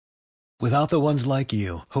Without the ones like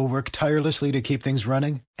you, who work tirelessly to keep things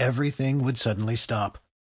running, everything would suddenly stop.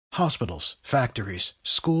 Hospitals, factories,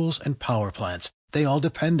 schools, and power plants, they all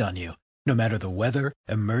depend on you. No matter the weather,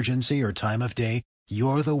 emergency, or time of day,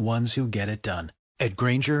 you're the ones who get it done. At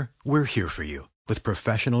Grainger, we're here for you with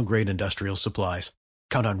professional-grade industrial supplies.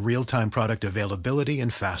 Count on real-time product availability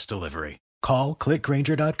and fast delivery. Call, click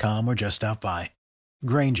Grainger.com, or just stop by.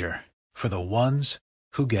 Grainger, for the ones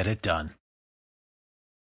who get it done.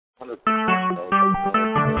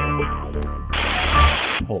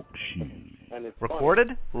 Talk shoes.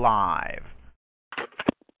 Recorded live.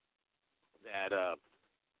 That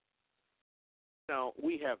now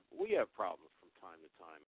we have problems from time to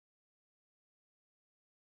time,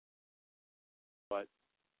 but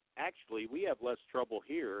actually we have less trouble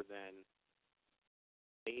here than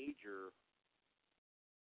major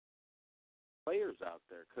players out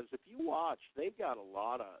there. Because if you watch, they have a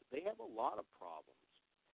lot of problems.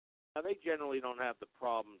 Now they generally don't have the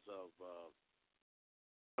problems of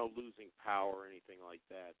losing power or anything like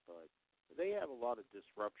that, but they have a lot of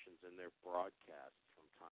disruptions in their broadcasts from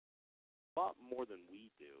time. A lot more than we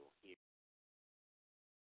do here.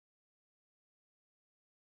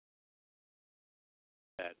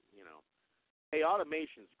 That, hey,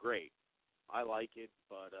 automation's great. I like it,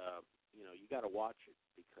 but you got to watch it,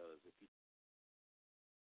 because if you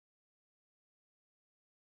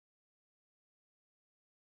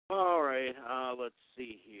all right, let's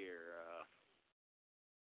see here.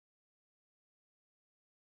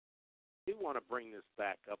 I do want to bring this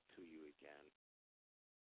back up to you again.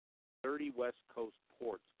 30 West Coast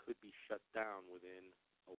ports could be shut down within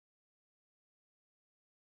a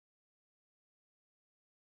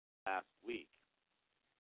last week.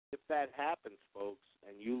 If that happens, folks,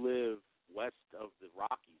 and you live west of the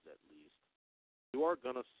Rockies at least, you are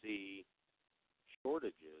going to see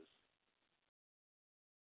shortages.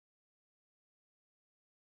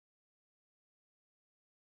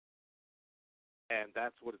 And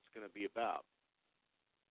that's what it's going to be about.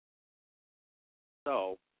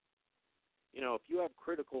 So, if you have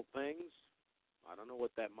critical things, I don't know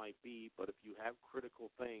what that might be, but if you have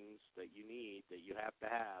critical things that you need, that you have to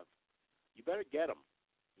have, you better get them.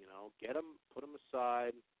 Get them, put them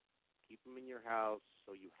aside, keep them in your house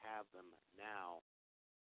so you have them now.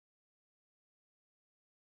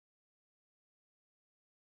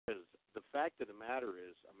 Because the fact of the matter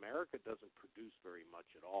is, America doesn't produce very much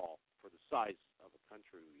at all for the size of a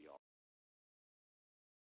country we are.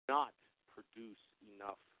 Not produce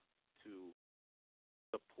enough to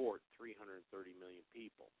support 330 million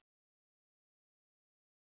people.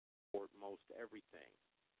 Support most everything.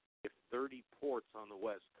 If 30 ports on the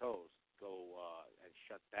West Coast go and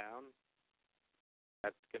shut down,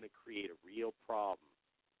 that's going to create a real problem.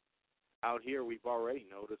 Out here, we've already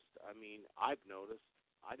noticed. I've noticed.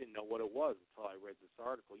 I didn't know what it was until I read this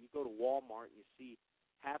article. You go to Walmart and you see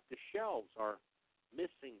half the shelves are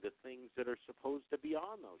missing the things that are supposed to be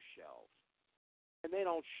on those shelves. And they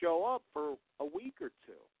don't show up for a week or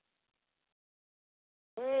two.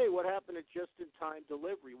 Hey, what happened to just-in-time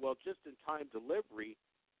delivery? Well, just-in-time delivery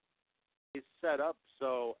is set up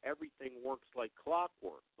so everything works like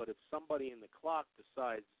clockwork. But if somebody in the clock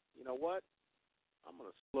decides, you know what, I'm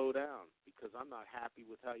going to slow down because I'm not happy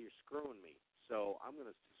with how you're screwing me. So I'm going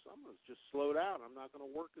to just slow down. I'm not going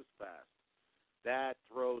to work as fast. That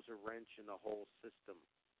throws a wrench in the whole system.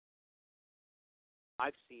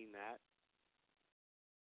 I've seen that.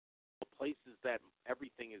 Places that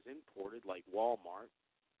everything is imported, like Walmart,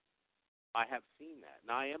 I have seen that.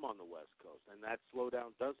 And I am on the West Coast, and that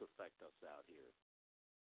slowdown does affect us out here.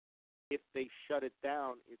 If they shut it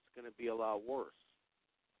down, it's going to be a lot worse.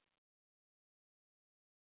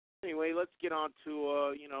 Anyway, let's get on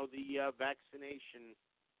to, the vaccination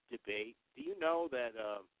debate. Do you know that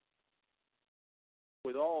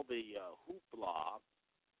with all the hoopla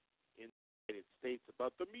in the United States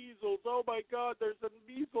about the measles, oh, my God, there's a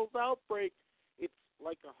measles outbreak, it's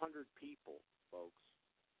like 100 people, folks.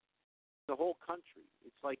 The whole country,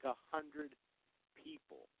 it's like 100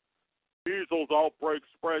 people. Measles outbreak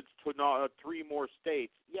spreads to 3 more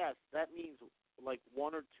states. Yes, that means like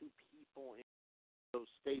 1 or 2 people in those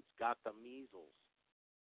states got the measles.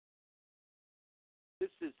 This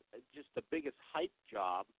is just the biggest hype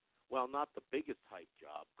job. Well, not the biggest hype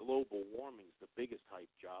job. Global warming is the biggest hype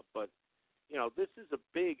job. But, this is a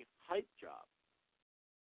big hype job.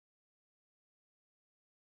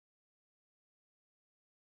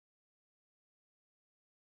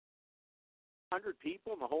 $100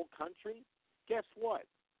 people in the whole country? Guess what?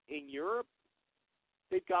 In Europe,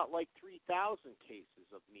 they've got like 3,000 cases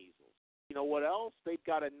of measles. You know what else? They've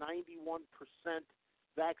got a 91%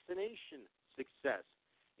 vaccination success.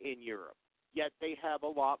 in Europe, yet they have a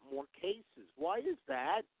lot more cases. Why is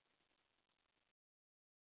that?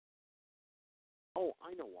 Oh,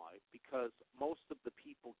 I know why. Because most of the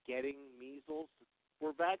people getting measles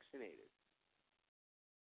were vaccinated.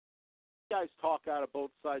 You guys talk out of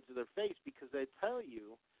both sides of their face because they tell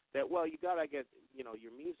you that, well, you got to get,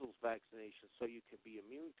 your measles vaccination so you can be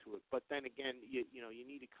immune to it. But then again, you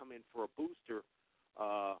need to come in for a booster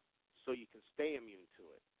so you can stay immune to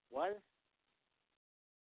it. What?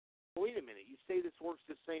 Wait a minute. You say this works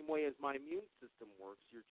the same way as my immune system works.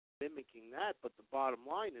 You're mimicking that. But the bottom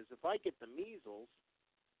line is if I get the measles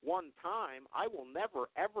one time, I will never,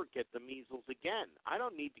 ever get the measles again. I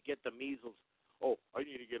don't need to get the measles. Oh, I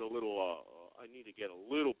need to get a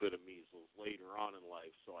little bit of measles later on in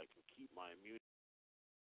life so I can keep my immunity.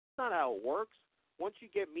 That's not how it works. Once you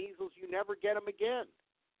get measles, you never get them again.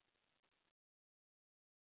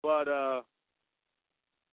 But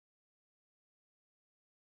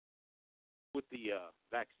with the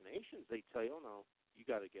vaccinations, they tell you, oh no, you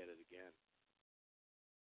got to get it again.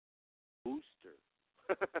 Booster.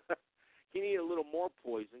 You need a little more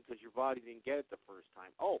poison because your body didn't get it the first time.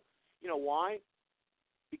 Oh, you know why?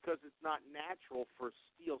 Because it's not natural for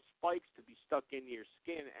steel spikes to be stuck into your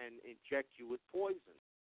skin and inject you with poison.